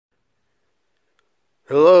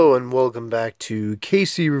Hello and welcome back to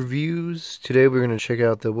Casey Reviews. Today we're going to check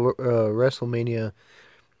out the WrestleMania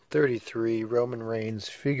 33 Roman Reigns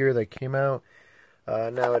figure that came out.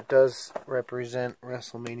 Now it does represent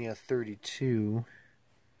WrestleMania 32.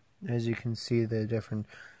 As you can see, the different,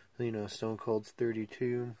 Stone Cold's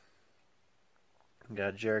 32. We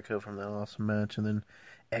got Jericho from that awesome match, and then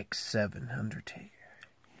X7 Undertaker.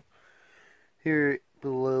 Here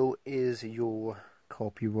below is your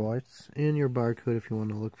copyrights and your barcode if you want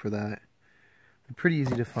to look for that. They're pretty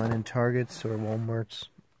easy to find in Targets or Walmarts.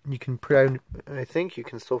 You can I think you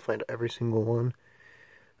can still find every single one.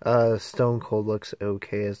 Stone Cold looks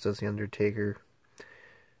okay, as does the Undertaker.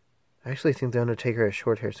 I actually think the Undertaker has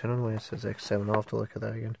short hair, so I don't know why it says X7. I'll have to look at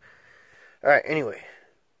that again. Alright, anyway.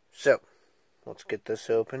 So, let's get this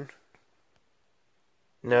open.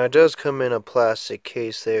 Now, it does come in a plastic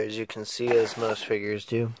case there, as you can see, as most figures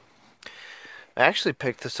do. I actually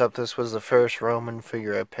picked this up. This was the first Roman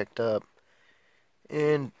figure I picked up.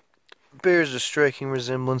 And bears a striking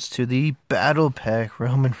resemblance to the Battle Pack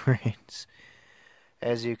Roman Reigns.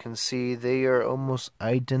 As you can see, they are almost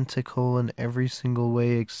identical in every single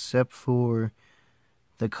way except for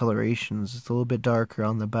the colorations. It's a little bit darker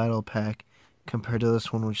on the Battle Pack compared to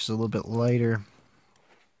this one, which is a little bit lighter.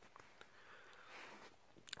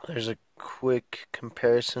 There's a quick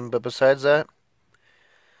comparison, but besides that,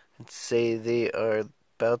 I'd say they are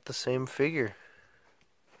about the same figure.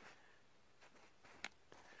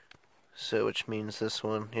 So, which means this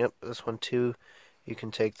one, this one too, you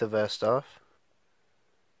can take the vest off.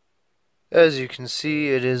 As you can see,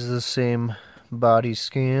 it is the same body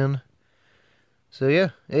scan. So yeah,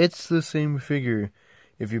 it's the same figure.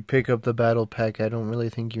 If you pick up the Battle Pack, I don't really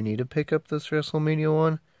think you need to pick up this WrestleMania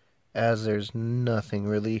one, as there's nothing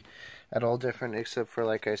really at all different except for,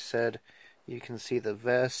 like I said, you can see the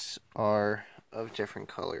vests are of different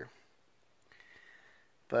color.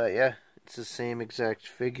 But yeah, it's the same exact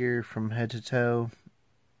figure from head to toe.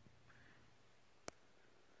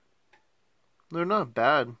 They're not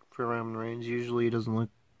bad for Roman Reigns. Usually it doesn't look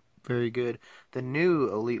very good. The new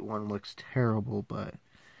Elite one looks terrible, but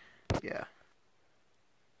yeah.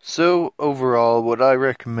 So overall, would I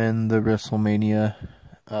recommend the WrestleMania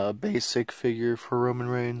basic figure for Roman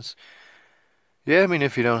Reigns? Yeah, I mean,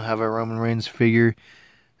 if you don't have a Roman Reigns figure,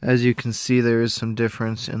 as you can see, there is some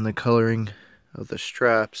difference in the coloring of the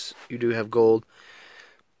straps. You do have gold.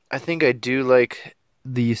 I think I do like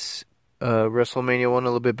these WrestleMania one a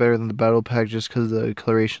little bit better than the Battle Pack, just because the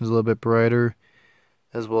coloration is a little bit brighter,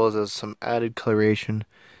 as well as some added coloration.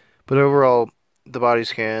 But overall, the body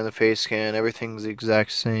scan, the face scan, everything's the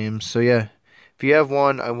exact same. So yeah, if you have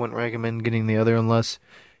one, I wouldn't recommend getting the other unless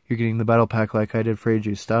you're getting the Battle Pack like I did for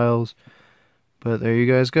AJ Styles. But there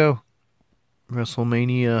you guys go.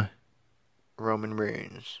 WrestleMania Roman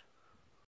Reigns.